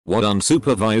What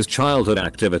unsupervised childhood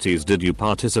activities did you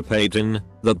participate in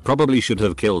that probably should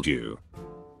have killed you?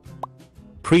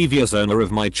 Previous owner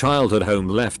of my childhood home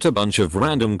left a bunch of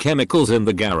random chemicals in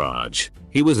the garage.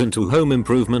 He was into home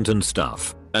improvement and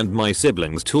stuff, and my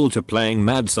siblings tooled to playing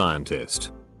mad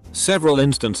scientist. Several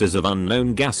instances of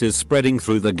unknown gases spreading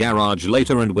through the garage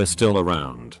later and were still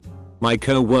around. My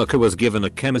co-worker was given a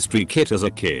chemistry kit as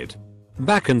a kid.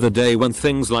 Back in the day when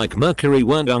things like mercury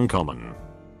weren't uncommon.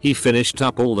 He finished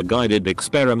up all the guided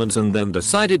experiments and then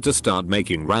decided to start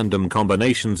making random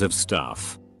combinations of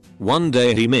stuff. One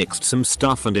day he mixed some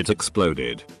stuff and it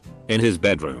exploded. In his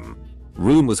bedroom.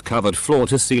 Room was covered floor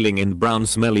to ceiling in brown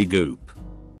smelly goop.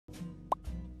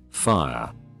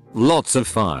 Fire. Lots of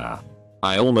fire.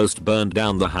 I almost burned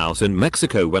down the house in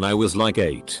Mexico when I was like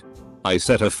 8. I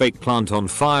set a fake plant on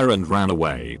fire and ran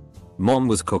away. Mom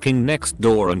was cooking next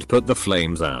door and put the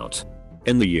flames out.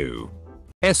 In the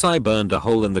US I burned a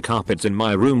hole in the carpets in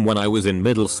my room when I was in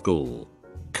middle school.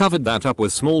 Covered that up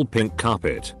with small pink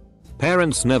carpet.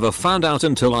 Parents never found out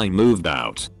until I moved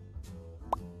out.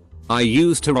 I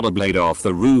used to rollerblade off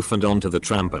the roof and onto the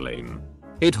trampoline.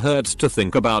 It hurts to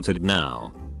think about it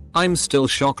now. I'm still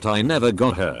shocked I never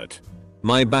got hurt.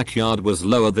 My backyard was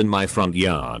lower than my front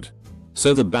yard.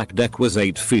 So the back deck was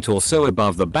 8 feet or so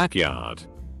above the backyard.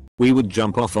 We would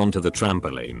jump off onto the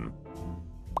trampoline.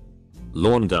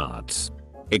 Lawn darts.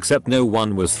 Except no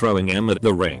one was throwing them at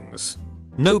the rings.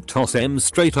 Nope, toss them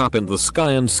straight up in the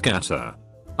sky and scatter.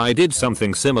 I did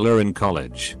something similar in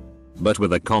college. But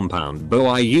with a compound bow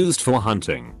I used for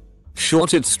hunting.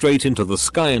 Shot it straight into the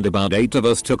sky and about 8 of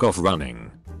us took off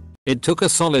running. It took a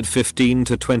solid 15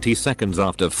 to 20 seconds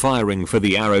after firing for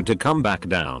the arrow to come back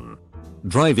down,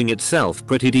 driving itself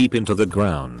pretty deep into the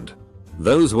ground.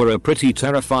 Those were a pretty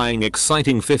terrifying,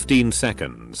 exciting 15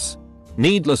 seconds.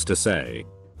 Needless to say,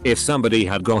 if somebody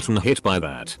had gotten hit by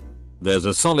that, there's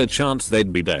a solid chance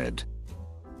they'd be dead.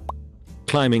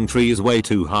 Climbing trees way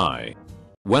too high.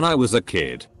 When I was a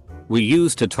kid, we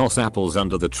used to toss apples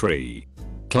under the tree,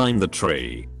 climb the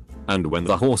tree, and when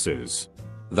the horses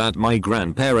that my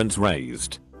grandparents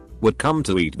raised would come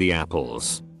to eat the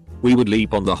apples, we would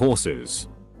leap on the horses.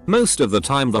 Most of the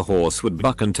time the horse would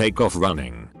buck and take off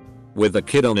running, with the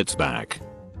kid on its back.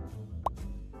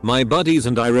 My buddies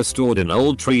and I restored an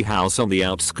old tree house on the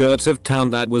outskirts of town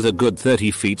that was a good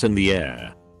 30 feet in the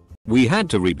air. We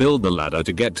had to rebuild the ladder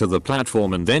to get to the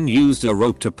platform and then used a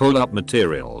rope to pull up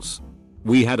materials.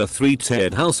 We had a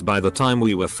 3-tiered house by the time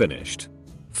we were finished.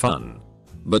 Fun.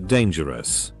 But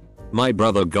dangerous. My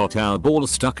brother got our ball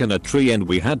stuck in a tree and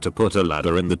we had to put a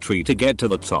ladder in the tree to get to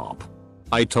the top.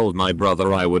 I told my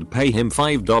brother I would pay him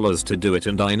 $5 to do it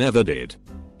and I never did.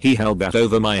 He held that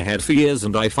over my head for years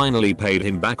and I finally paid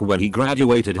him back when he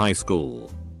graduated high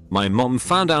school. My mom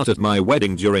found out at my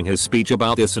wedding during his speech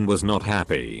about this and was not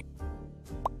happy.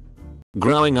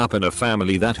 Growing up in a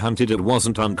family that hunted, it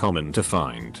wasn't uncommon to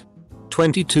find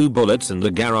 22 bullets in the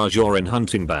garage or in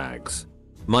hunting bags.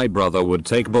 My brother would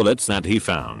take bullets that he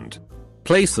found,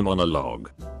 place them on a log,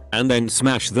 and then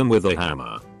smash them with a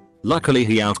hammer. Luckily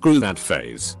he outgrew that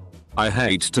phase. I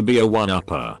hate to be a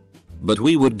one-upper, but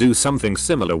we would do something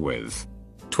similar with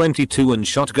 22 and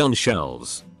shotgun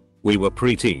shells. We were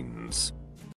preteens,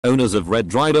 owners of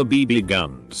Red Ryder BB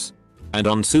guns, and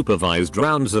unsupervised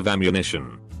rounds of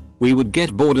ammunition. We would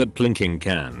get bored at plinking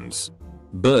cans,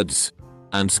 birds,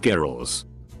 and squirrels.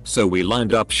 So we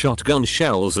lined up shotgun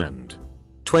shells and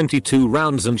 22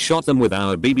 rounds and shot them with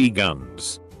our BB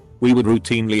guns. We would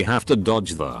routinely have to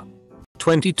dodge the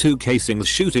 22 casings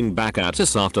shooting back at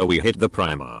us after we hit the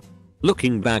primer.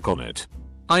 Looking back on it,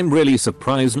 I'm really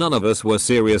surprised none of us were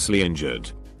seriously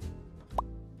injured.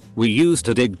 We used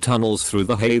to dig tunnels through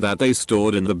the hay that they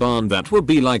stored in the barn that would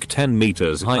be like 10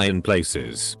 meters high in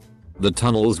places. The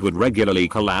tunnels would regularly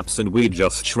collapse and we'd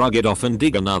just shrug it off and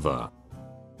dig another.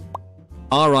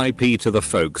 RIP to the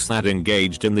folks that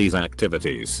engaged in these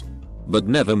activities, but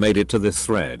never made it to this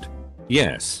thread.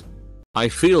 Yes. I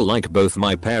feel like both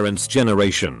my parents'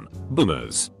 generation,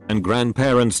 boomers, and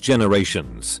grandparents'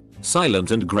 generations, silent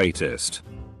and greatest,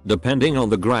 depending on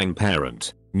the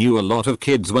grandparent, knew a lot of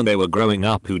kids when they were growing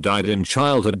up who died in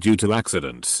childhood due to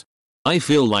accidents. I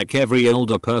feel like every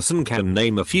older person can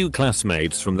name a few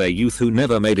classmates from their youth who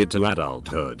never made it to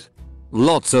adulthood.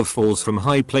 Lots of falls from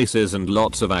high places and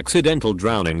lots of accidental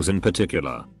drownings in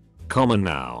particular. Common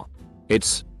now.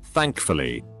 It's,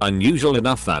 thankfully, unusual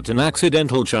enough that an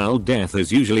accidental child death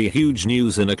is usually huge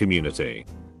news in a community.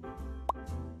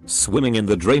 Swimming in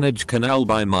the drainage canal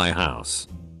by my house.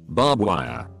 Barbed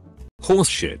wire. Horse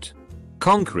shit.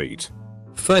 Concrete.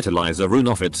 Fertilizer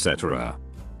runoff, etc.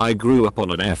 I grew up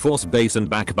on an Air Force base, and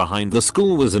back behind the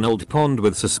school was an old pond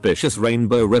with suspicious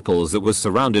rainbow ripples that was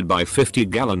surrounded by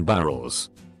 50-gallon barrels.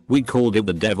 We called it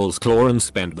the Devil's Claw and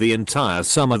spent the entire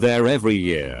summer there every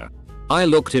year. I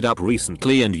looked it up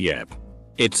recently and yep.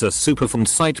 It's a super fun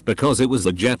site because it was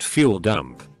a jet fuel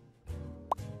dump.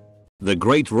 The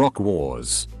Great Rock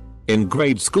Wars. In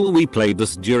grade school we played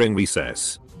this during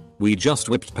recess. We just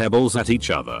whipped pebbles at each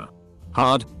other.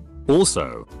 Hard.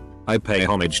 Also, I pay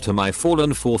homage to my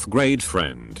fallen 4th grade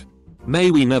friend.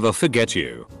 May we never forget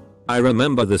you. I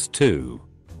remember this too.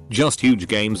 Just huge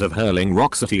games of hurling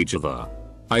rocks at each other.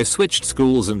 I switched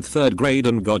schools in 3rd grade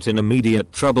and got in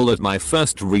immediate trouble at my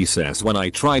first recess when I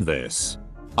tried this.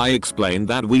 I explained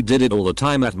that we did it all the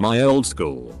time at my old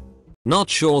school. Not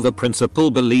sure the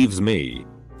principal believes me.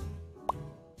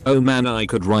 Oh man, I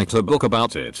could write a book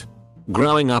about it.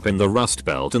 Growing up in the Rust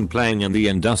Belt and playing in the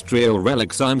industrial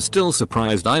relics, I'm still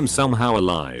surprised I'm somehow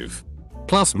alive.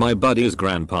 Plus my buddy's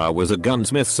grandpa was a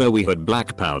gunsmith, so we had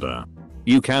black powder.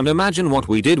 You can imagine what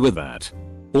we did with that.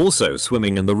 Also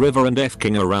swimming in the river and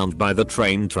f***ing around by the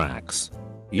train tracks.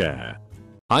 Yeah.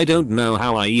 I don't know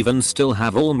how I even still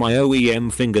have all my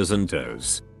OEM fingers and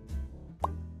toes.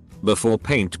 Before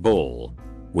paintball,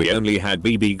 we only had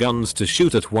BB guns to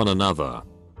shoot at one another.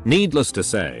 Needless to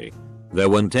say, there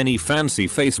weren't any fancy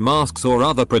face masks or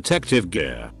other protective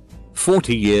gear.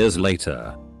 40 years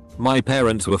later, my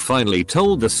parents were finally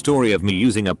told the story of me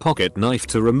using a pocket knife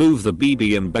to remove the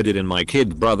BB embedded in my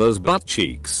kid brother's butt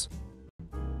cheeks.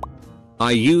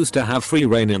 I used to have free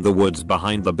reign in the woods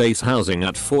behind the base housing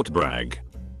at Fort Bragg.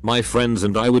 My friends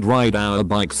and I would ride our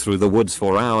bikes through the woods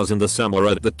for hours in the summer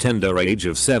at the tender age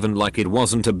of 7 like it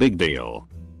wasn't a big deal.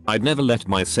 I'd never let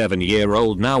my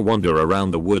 7-year-old now wander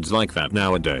around the woods like that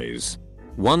nowadays.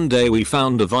 One day we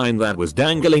found a vine that was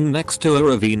dangling next to a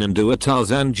ravine and do a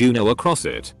Tarzan Juno across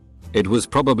it. It was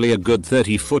probably a good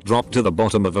 30-foot drop to the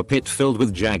bottom of a pit filled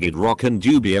with jagged rock and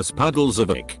dubious puddles of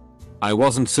ick. I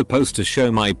wasn't supposed to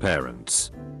show my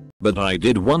parents, but I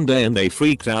did one day and they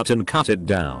freaked out and cut it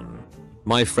down.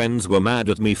 My friends were mad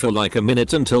at me for like a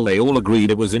minute until they all agreed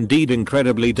it was indeed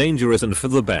incredibly dangerous and for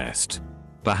the best.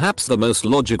 Perhaps the most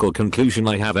logical conclusion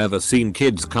I have ever seen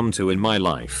kids come to in my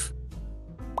life.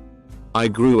 I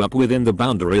grew up within the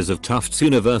boundaries of Tufts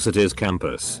University's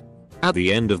campus. At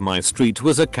the end of my street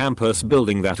was a campus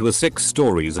building that was 6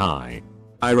 stories high.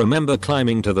 I remember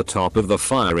climbing to the top of the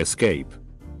fire escape,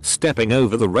 stepping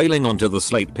over the railing onto the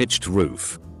slate-pitched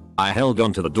roof. I held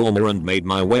onto the dormer and made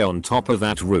my way on top of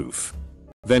that roof.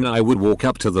 Then I would walk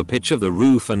up to the pitch of the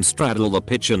roof and straddle the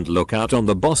pitch and look out on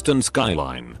the Boston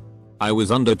skyline. I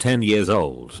was under 10 years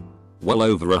old. Well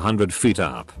over 100 feet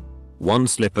up. One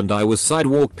slip and I was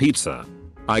sidewalk pizza.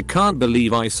 I can't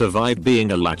believe I survived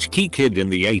being a latchkey kid in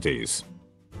the 80s.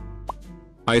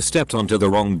 I stepped onto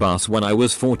the wrong bus when I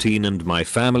was 14 and my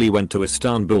family went to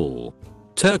Istanbul,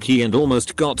 Turkey, and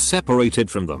almost got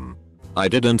separated from them. I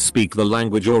didn't speak the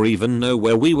language or even know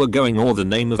where we were going or the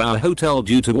name of our hotel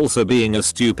due to also being a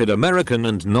stupid American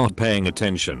and not paying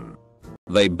attention.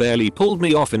 They barely pulled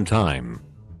me off in time.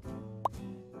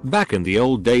 Back in the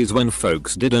old days when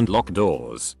folks didn't lock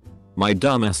doors, my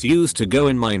dumbass used to go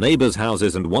in my neighbors'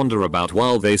 houses and wander about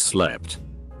while they slept.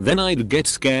 Then I'd get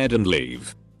scared and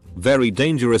leave. Very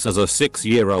dangerous as a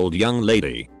 6-year-old young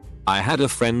lady. I had a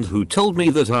friend who told me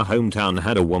that her hometown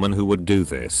had a woman who would do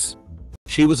this.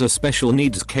 She was a special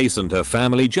needs case and her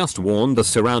family just warned the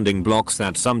surrounding blocks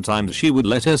that sometimes she would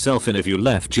let herself in if you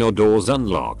left your doors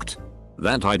unlocked.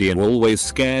 That idea always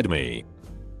scared me.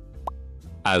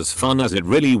 As fun as it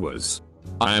really was,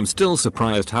 I am still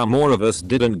surprised how more of us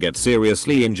didn't get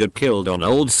seriously injured killed on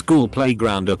old school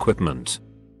playground equipment.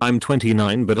 I'm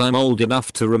 29 but I'm old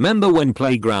enough to remember when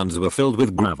playgrounds were filled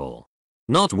with gravel,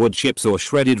 not wood chips or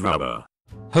shredded rubber.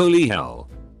 Holy hell.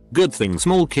 Good thing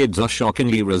small kids are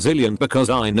shockingly resilient because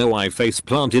I know I face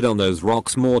planted on those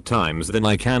rocks more times than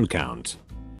I can count.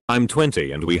 I'm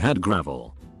 20 and we had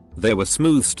gravel. They were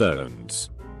smooth stones,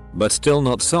 but still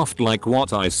not soft like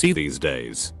what I see these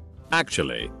days.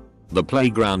 Actually, the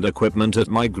playground equipment at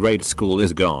my grade school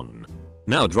is gone.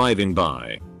 Now driving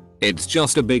by, it's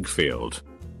just a big field.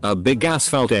 A big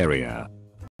asphalt area.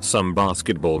 Some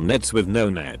basketball nets with no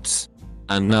nets.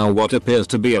 And now what appears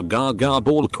to be a gaga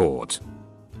ball court.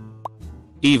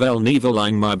 Evil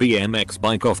Neveling my BMX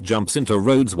bike off jumps into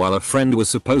roads while a friend was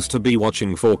supposed to be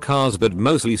watching for cars but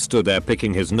mostly stood there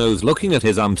picking his nose looking at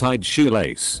his untied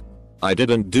shoelace. I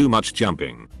didn't do much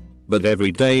jumping, but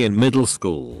every day in middle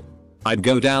school, I'd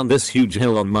go down this huge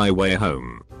hill on my way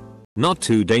home. Not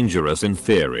too dangerous in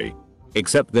theory,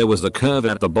 except there was a curve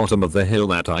at the bottom of the hill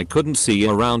that I couldn't see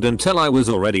around until I was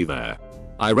already there.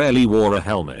 I rarely wore a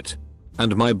helmet,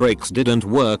 And my brakes didn't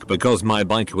work because my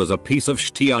bike was a piece of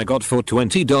shit I got for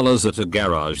 $20 at a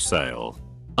garage sale.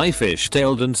 I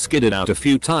fishtailed and skidded out a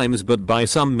few times, but by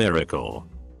some miracle,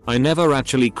 I never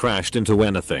actually crashed into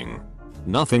anything.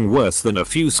 Nothing worse than a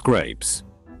few scrapes.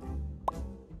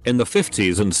 In the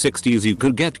 50s and 60s you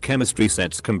could get chemistry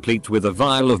sets complete with a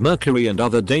vial of mercury and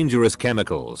other dangerous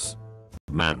chemicals.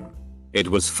 Man, it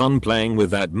was fun playing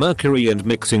with that mercury and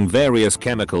mixing various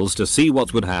chemicals to see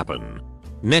what would happen.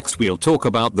 Next we'll talk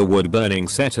about the wood burning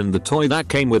set and the toy that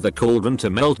came with a cauldron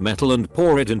to melt metal and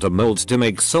pour it into molds to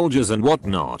make soldiers and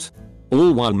whatnot.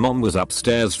 All while mom was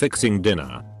upstairs fixing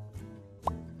dinner.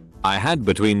 I had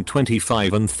between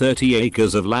 25 and 30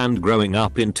 acres of land growing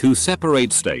up in 2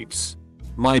 separate states.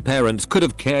 My parents could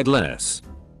have cared less.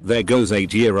 There goes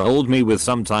 8-year-old me with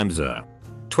sometimes a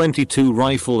 .22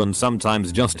 rifle and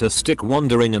sometimes just a stick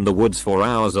wandering in the woods for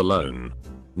hours alone.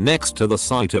 Next to the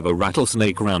site of a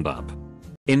rattlesnake roundup.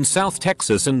 In South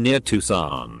Texas and near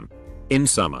Tucson. In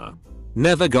summer.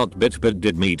 Never got bit but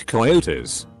did meet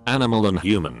coyotes, animal and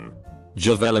human.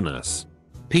 Javelinus.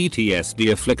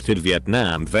 PTSD afflicted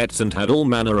Vietnam vets and had all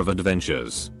manner of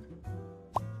adventures.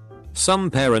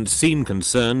 Some parents seem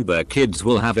concerned their kids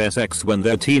will have sex when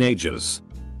they're teenagers.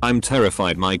 I'm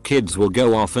terrified my kids will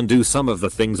go off and do some of the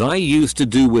things I used to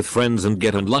do with friends and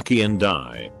get unlucky and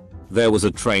die. There was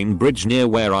a train bridge near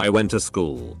where I went to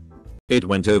school. It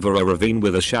went over a ravine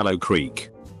with a shallow creek.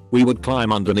 We would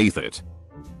climb underneath it.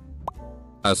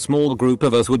 A small group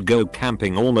of us would go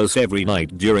camping almost every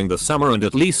night during the summer and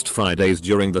at least Fridays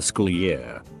during the school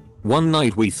year. One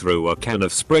night we threw a can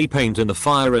of spray paint in the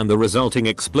fire and the resulting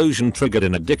explosion triggered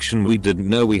an addiction we didn't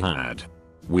know we had.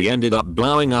 We ended up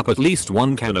blowing up at least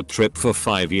one can a trip for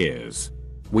 5 years.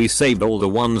 We saved all the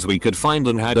ones we could find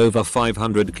and had over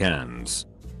 500 cans.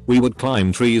 We would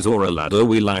climb trees or a ladder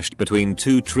we lashed between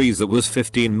 2 trees that was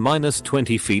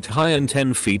 15-20 feet high and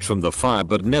 10 feet from the fire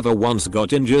but never once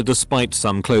got injured despite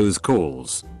some close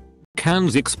calls.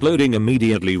 Cans exploding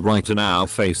immediately right in our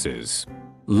faces.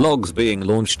 Logs being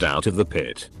launched out of the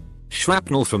pit.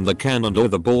 Shrapnel from the cannon or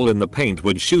the ball in the paint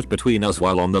would shoot between us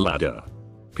while on the ladder.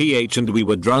 PH and we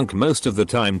were drunk most of the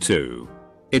time too.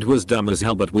 It was dumb as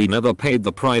hell but we never paid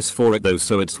the price for it though,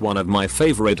 so it's one of my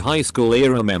favorite high school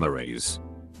era memories.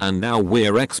 And now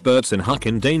we're experts in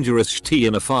hucking dangerous shit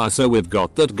in a fire, so we've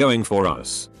got that going for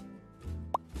us.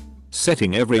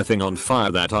 Setting everything on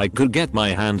fire that I could get my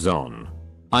hands on.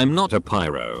 I'm not a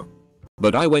pyro.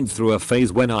 But I went through a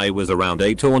phase when I was around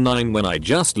 8 or 9 when I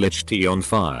just lit shit on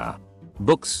fire.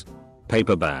 Books,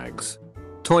 paper bags,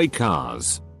 toy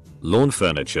cars, lawn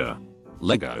furniture,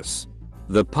 Legos,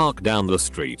 the park down the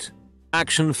street,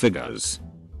 action figures,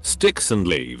 sticks and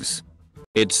leaves,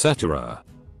 etc.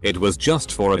 It was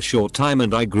just for a short time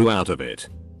and I grew out of it.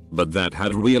 But that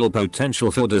had real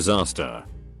potential for disaster.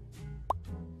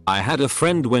 I had a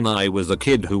friend when I was a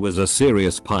kid who was a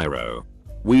serious pyro.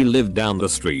 We lived down the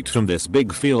street from this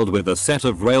big field with a set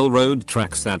of railroad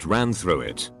tracks that ran through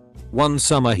it. One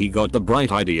summer he got the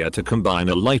bright idea to combine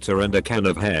a lighter and a can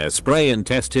of hairspray and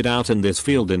test it out in this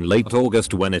field in late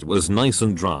August when it was nice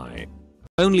and dry.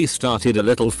 Only started a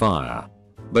little fire.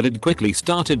 But it quickly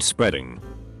started spreading.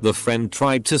 The friend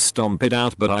tried to stomp it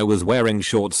out but I was wearing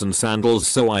shorts and sandals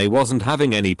so I wasn't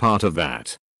having any part of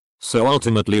that. So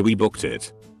ultimately we booked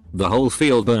it. The whole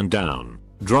field burned down.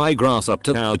 Dry grass up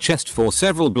to our chest for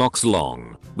several blocks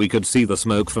long. We could see the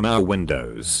smoke from our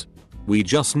windows. We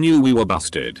just knew we were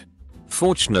busted.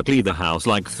 Fortunately the house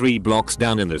like 3 blocks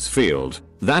down in this field,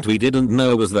 that we didn't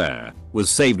know was there, was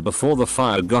saved before the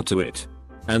fire got to it.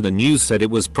 And the news said it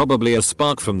was probably a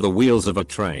spark from the wheels of a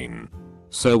train.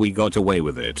 So we got away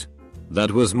with it.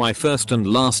 That was my first and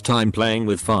last time playing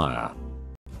with fire.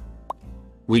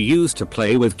 We used to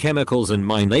play with chemicals in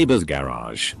my neighbor's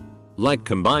garage. Like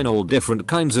combine all different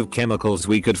kinds of chemicals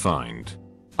we could find.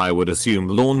 I would assume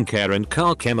lawn care and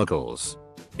car chemicals.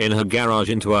 In her garage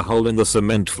into a hole in the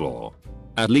cement floor.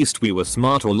 At least we were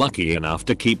smart or lucky enough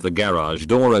to keep the garage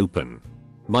door open.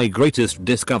 My greatest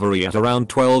discovery at around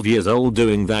 12 years old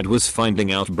doing that was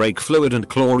finding out brake fluid and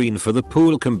chlorine for the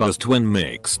pool combust when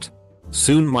mixed.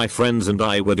 Soon my friends and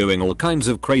I were doing all kinds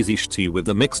of crazy shit with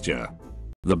the mixture.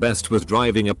 The best was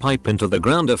driving a pipe into the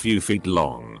ground a few feet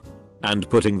long. And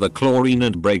putting the chlorine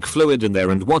and brake fluid in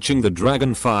there and watching the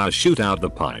dragon fire shoot out the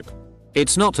pipe.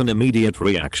 It's not an immediate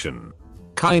reaction.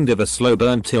 Kind of a slow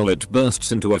burn till it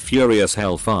bursts into a furious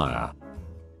hellfire.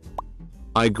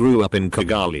 I grew up in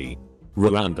Kigali,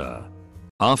 Rwanda.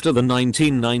 After the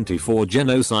 1994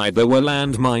 genocide there were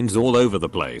landmines all over the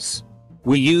place.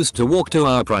 We used to walk to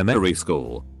our primary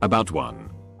school, about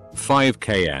 1.5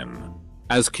 km.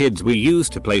 As kids we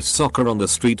used to play soccer on the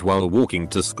street while walking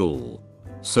to school.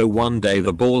 So one day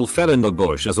the ball fell in the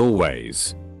bush as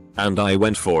always. And I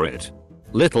went for it.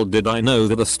 Little did I know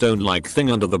that the stone-like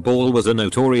thing under the ball was a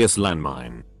notorious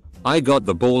landmine. I got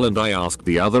the ball and I asked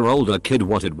the other older kid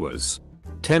what it was.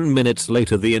 10 minutes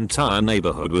later the entire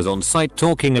neighborhood was on site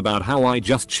talking about how I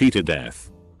just cheated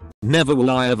death. Never will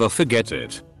I ever forget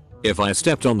it. If I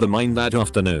stepped on the mine that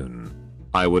afternoon,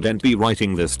 I wouldn't be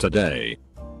writing this today.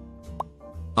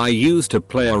 I used to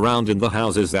play around in the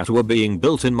houses that were being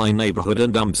built in my neighborhood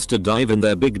and dumpster dive in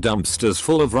their big dumpsters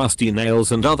full of rusty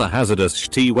nails and other hazardous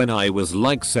shit when I was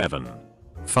like 7.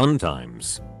 Fun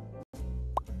times.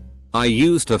 I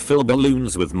used to fill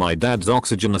balloons with my dad's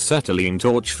oxygen acetylene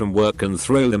torch from work and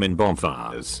throw them in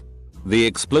bonfires. The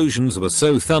explosions were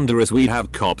so thunderous we'd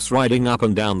have cops riding up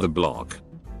and down the block.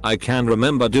 I can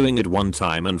remember doing it one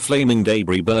time and flaming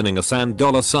debris burning a sand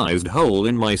dollar-sized hole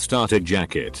in my starter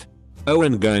jacket. Oh,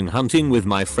 and going hunting with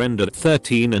my friend at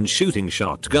 13 and shooting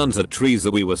shotguns at trees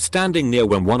that we were standing near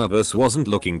when one of us wasn't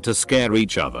looking to scare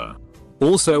each other.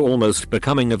 Also almost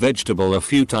becoming a vegetable a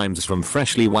few times from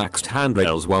freshly waxed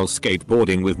handrails while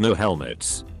skateboarding with no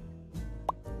helmets.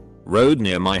 Road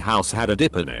near my house had a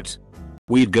dip in it.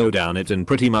 We'd go down it in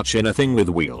pretty much anything with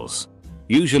wheels.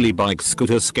 Usually bikes,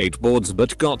 scooters, skateboards,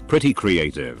 but got pretty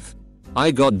creative. I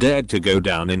got dared to go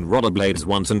down in rollerblades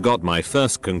once and got my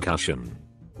first concussion.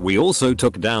 We also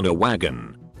took down a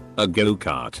wagon, a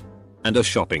go-kart, and a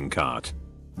shopping cart.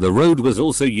 The road was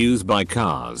also used by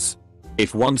cars.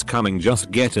 If one's coming,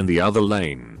 just get in the other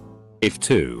lane. If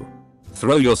two,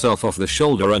 throw yourself off the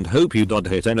shoulder and hope you don't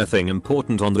hit anything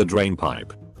important on the drain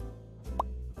pipe.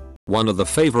 One of the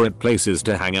favorite places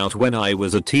to hang out when I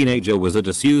was a teenager was a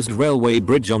disused railway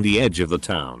bridge on the edge of the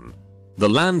town. The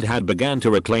land had begun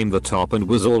to reclaim the top and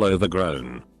was all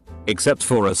overgrown, except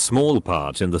for a small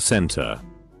part in the center.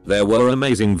 There were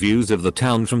amazing views of the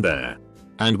town from there,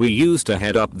 and we used to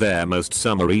head up there most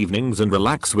summer evenings and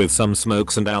relax with some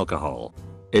smokes and alcohol.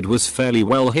 It was fairly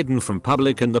well hidden from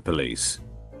public and the police,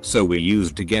 so we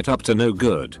used to get up to no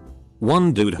good.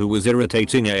 One dude who was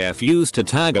irritating AF used to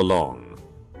tag along,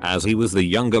 as he was the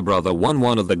younger brother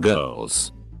one of the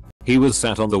girls. He was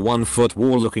sat on the 1-foot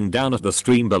wall looking down at the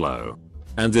stream below,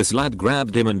 and this lad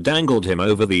grabbed him and dangled him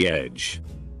over the edge.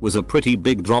 Was a pretty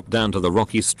big drop down to the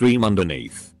rocky stream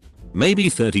underneath. Maybe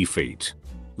 30 feet.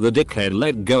 The dickhead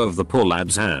let go of the poor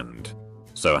lad's hand,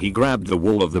 so he grabbed the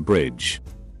wall of the bridge.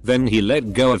 Then he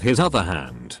let go of his other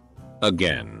hand.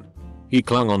 Again. He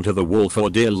clung onto the wall for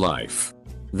dear life.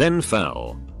 Then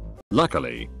fell.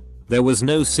 Luckily, there was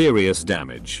no serious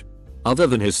damage, other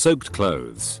than his soaked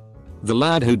clothes. The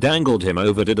lad who dangled him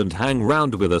over didn't hang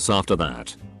round with us after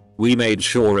that. We made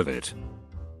sure of it.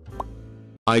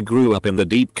 I grew up in the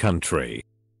deep country.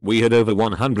 We had over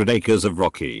 100 acres of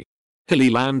rocky, hilly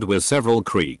land with several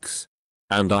creeks,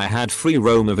 and I had free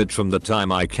roam of it from the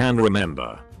time I can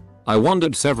remember. I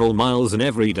wandered several miles in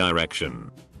every direction,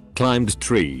 climbed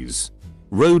trees,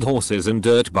 rode horses and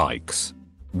dirt bikes,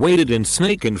 waded in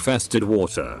snake-infested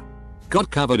water,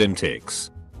 got covered in ticks,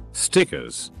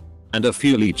 stickers, and a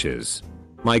few leeches.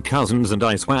 My cousins and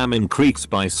I swam in creeks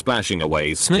by splashing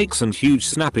away snakes and huge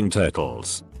snapping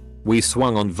turtles. We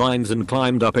swung on vines and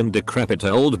climbed up in decrepit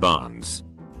old barns.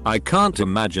 I can't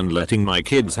imagine letting my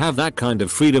kids have that kind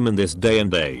of freedom in this day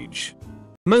and age.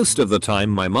 Most of the time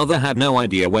my mother had no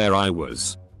idea where I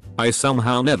was. I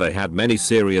somehow never had many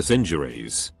serious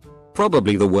injuries.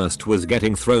 Probably the worst was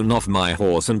getting thrown off my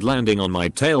horse and landing on my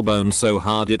tailbone so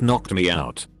hard it knocked me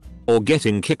out. Or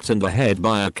getting kicked in the head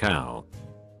by a cow.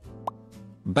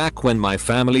 Back when my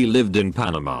family lived in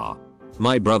Panama,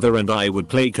 my brother and I would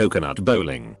play coconut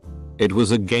bowling. It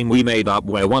was a game we made up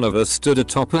where one of us stood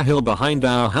atop a hill behind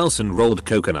our house and rolled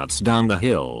coconuts down the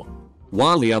hill,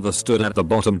 while the other stood at the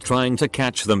bottom trying to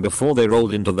catch them before they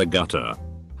rolled into the gutter.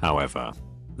 However,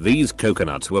 these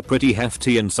coconuts were pretty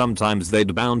hefty and sometimes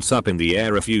they'd bounce up in the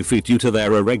air a few feet due to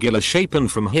their irregular shape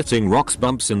and from hitting rocks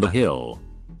bumps in the hill,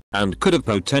 and could have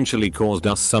potentially caused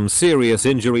us some serious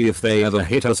injury if they ever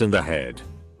hit us in the head.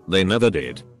 They never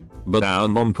did, but our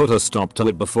mom put a stop to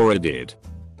it before it did.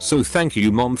 So thank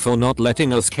you, Mom, for not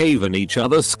letting us cave in each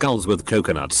other's skulls with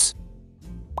coconuts.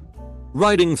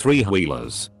 Riding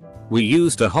three-wheelers. We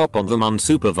used to hop on them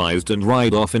unsupervised and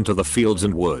ride off into the fields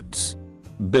and woods.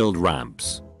 Build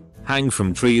ramps. Hang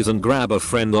from trees and grab a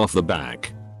friend off the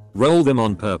back. Roll them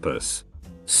on purpose.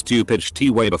 Stupid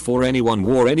shitty way before anyone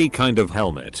wore any kind of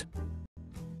helmet.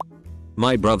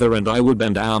 My brother and I would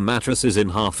bend our mattresses in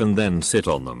half and then sit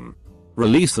on them,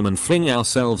 release them and fling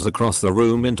ourselves across the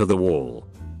room into the wall.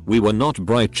 We were not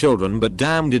bright children, but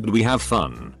damn did we have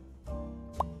fun.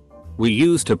 We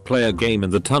used to play a game in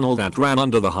the tunnel that ran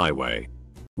under the highway.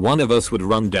 One of us would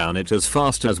run down it as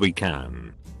fast as we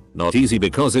can. Not easy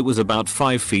because it was about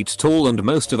 5 feet tall and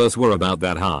most of us were about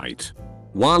that height.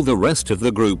 While the rest of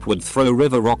the group would throw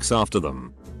river rocks after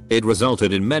them. It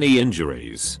resulted in many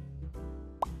injuries.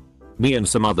 Me and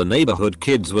some other neighborhood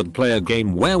kids would play a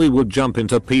game where we would jump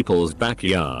into people's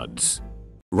backyards,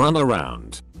 run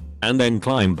around, and then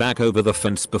climb back over the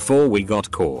fence before we got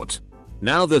caught.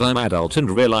 Now that I'm adult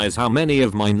and realize how many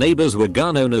of my neighbors were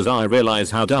gun owners, I realize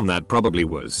how dumb that probably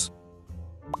was.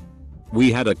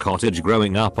 We had a cottage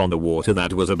growing up on the water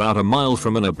that was about a mile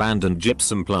from an abandoned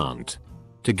gypsum plant.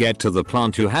 To get to the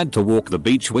plant you had to walk the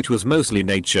beach, which was mostly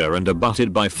nature and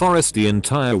abutted by forest the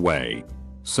entire way.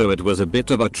 So it was a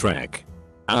bit of a trek.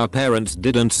 Our parents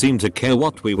didn't seem to care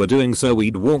what we were doing, so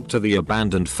we'd walk to the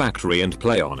abandoned factory and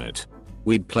play on it.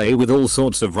 We'd play with all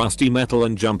sorts of rusty metal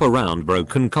and jump around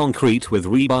broken concrete with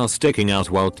rebar sticking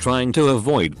out while trying to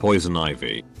avoid poison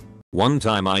ivy. One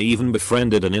time I even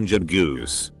befriended an injured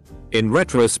goose. In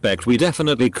retrospect, we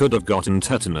definitely could have gotten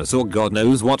tetanus or God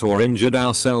knows what or injured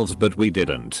ourselves, but we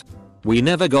didn't. We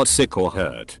never got sick or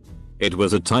hurt. It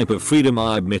was a type of freedom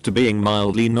I admit to being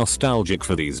mildly nostalgic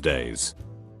for these days.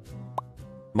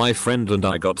 My friend and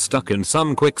I got stuck in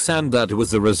some quicksand that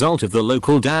was the result of the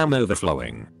local dam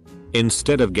overflowing.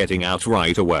 Instead of getting out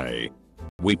right away,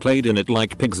 we played in it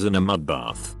like pigs in a mud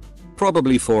bath.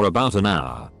 Probably for about an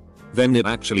hour. Then it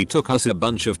actually took us a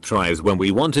bunch of tries when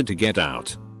we wanted to get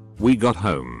out. We got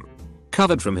home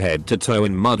covered from head to toe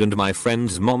in mud, and my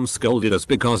friend's mom scolded us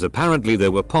because apparently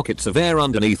there were pockets of air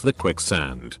underneath the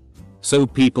quicksand. So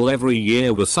people every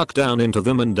year were sucked down into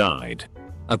them and died.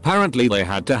 Apparently they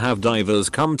had to have divers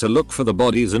come to look for the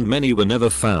bodies and many were never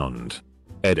found.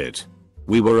 Edit.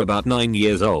 We were about 9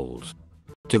 years old.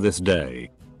 To this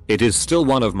day, it is still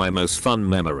one of my most fun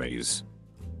memories.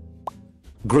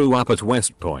 Grew up at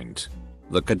West Point.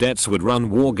 The cadets would run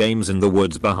war games in the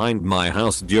woods behind my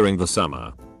house during the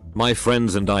summer. My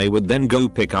friends and I would then go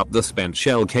pick up the spent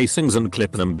shell casings and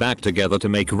clip them back together to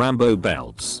make Rambo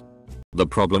belts. The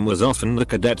problem was often the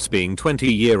cadets, being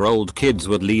 20-year-old kids,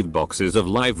 would leave boxes of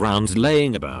live rounds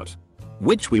laying about,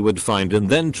 which we would find and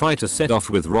then try to set off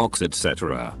with rocks,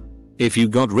 etc. If you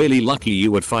got really lucky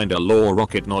you would find a law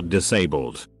rocket not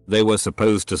disabled. They were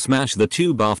supposed to smash the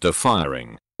tube after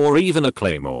firing, or even a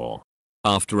claymore.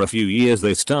 After a few years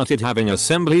they started having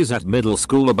assemblies at middle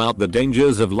school about the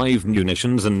dangers of live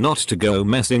munitions and not to go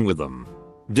messing with them.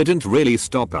 Didn't really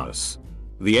stop us.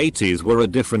 The 80s were a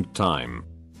different time.